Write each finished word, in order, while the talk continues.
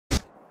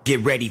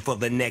Get ready for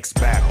the next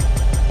battle.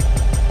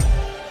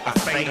 I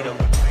fade him,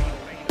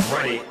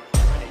 run it,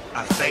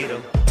 I fade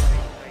him,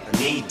 I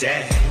need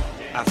that.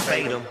 I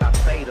fade him,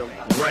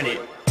 run it,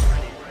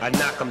 I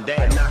knock him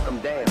down,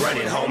 run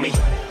it homie,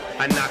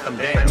 I knock him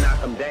down,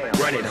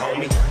 run it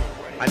homie,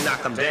 I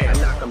knock him down,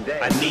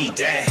 I need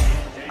that.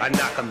 I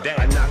knock him down,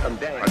 I knock him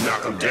down, I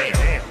knock him down,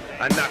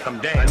 I knock him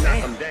down,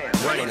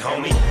 run it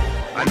homie,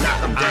 I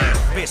knock him down.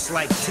 Fist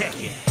like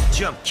Tekken,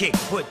 jump kick,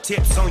 put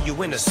tips on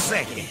you in a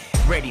second.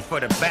 Ready for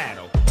the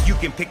battle, you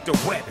can pick the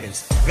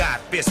weapons. God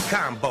fist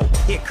combo,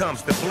 here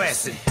comes the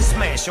blessing.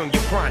 Smash on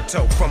your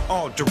pronto from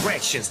all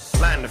directions.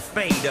 Line the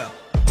fade up,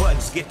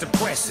 buttons get to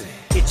pressing.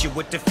 Hit you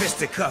with the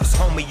fisticuffs,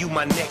 homie, you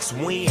my next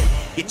win.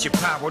 Get you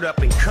powered up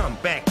and come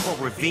back for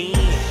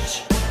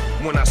revenge.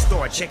 When I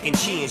start checking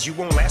chins, you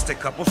won't last a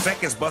couple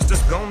seconds.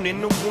 Buster's gone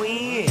in the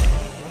wind.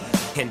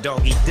 And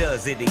doggy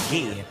does it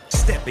again.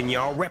 Stepping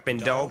y'all,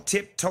 reppin' dog,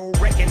 tiptoe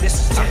wrecking. This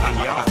is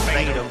Tekken, y'all. I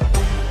fade him,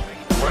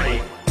 run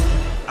it,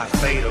 I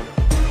fade him,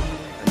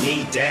 I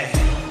need that.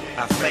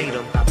 I fade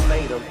him,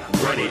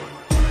 run it,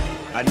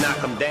 I knock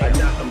him down,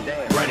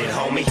 run it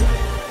homie,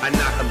 I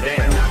knock him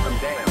down,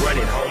 run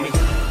it homie,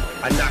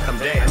 I knock him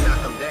down,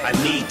 I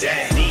need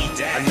that,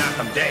 I knock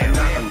him down.